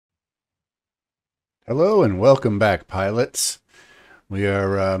Hello and welcome back, pilots. We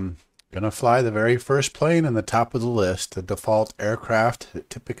are going to fly the very first plane on the top of the list, the default aircraft that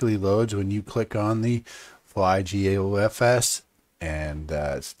typically loads when you click on the Fly GeoFS, and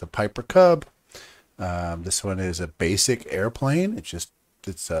it's the Piper Cub. This one is a basic airplane.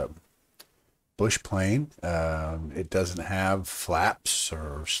 It's a bush plane. It doesn't have flaps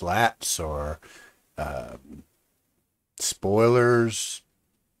or slats or spoilers.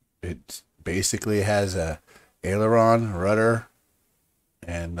 It basically has a aileron, rudder,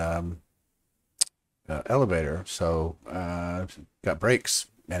 and elevator. So got brakes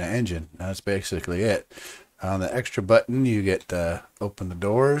and an engine. That's basically it. On the extra button, you get open the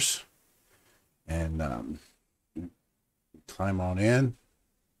doors and climb on in.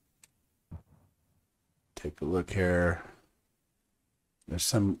 Take a look here. There's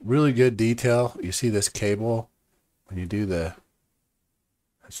some really good detail. You see this cable when you do the.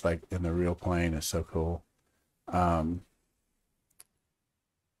 It's like in the real plane. It's so cool. That's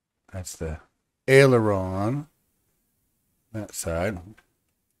the aileron. That side.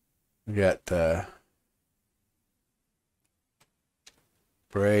 We got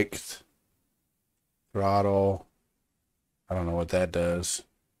brakes, throttle. I don't know what that does.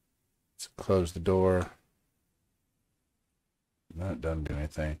 Let's close the door. That doesn't do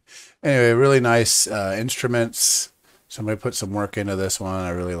anything. Anyway, really nice instruments. Somebody put some work into this one. I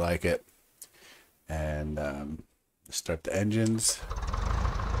really like it. And start the engines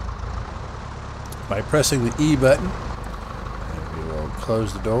by pressing the E button. And we will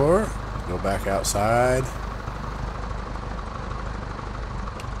close the door, go back outside.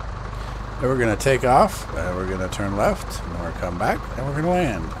 Then we're going to take off, and we're going to turn left, and we're going to come back, and we're going to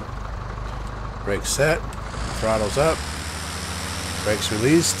land. Brakes set, throttle's up, brakes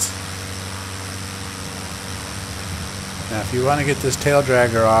released. Now, if you want to get this tail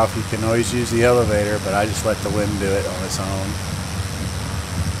dragger off, you can always use the elevator, but I just let the wind do it on its own.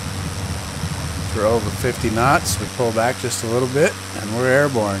 For over 50 knots, we pull back just a little bit, and we're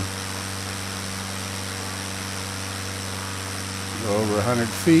airborne. Go over 100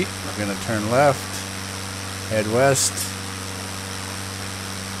 feet, we're going to turn left, head west.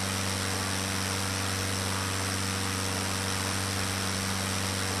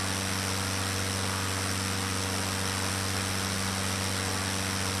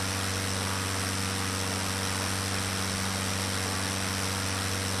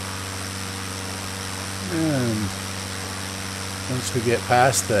 And once we get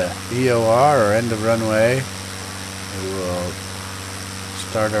past the EOR, or end of runway, we will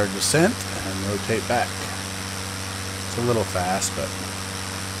start our descent and rotate back. It's a little fast, but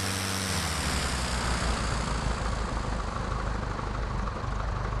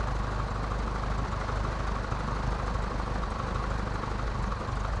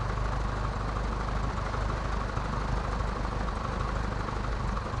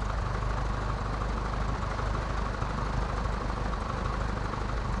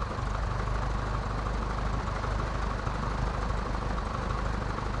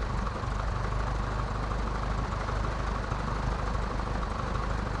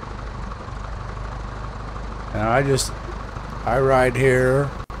now I ride here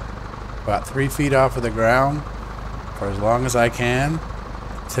about 3 feet off of the ground for as long as I can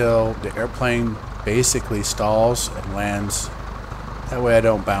till the airplane basically stalls and lands. That way I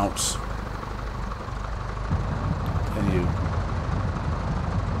don't bounce. And you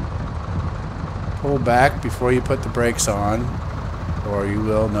pull back before you put the brakes on, or you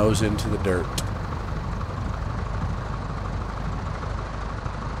will nose into the dirt.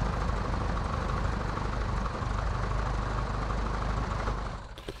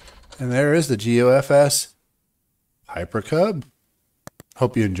 And there is the GeoFS Piper Cub.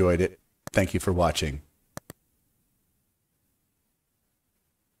 Hope you enjoyed it. Thank you for watching.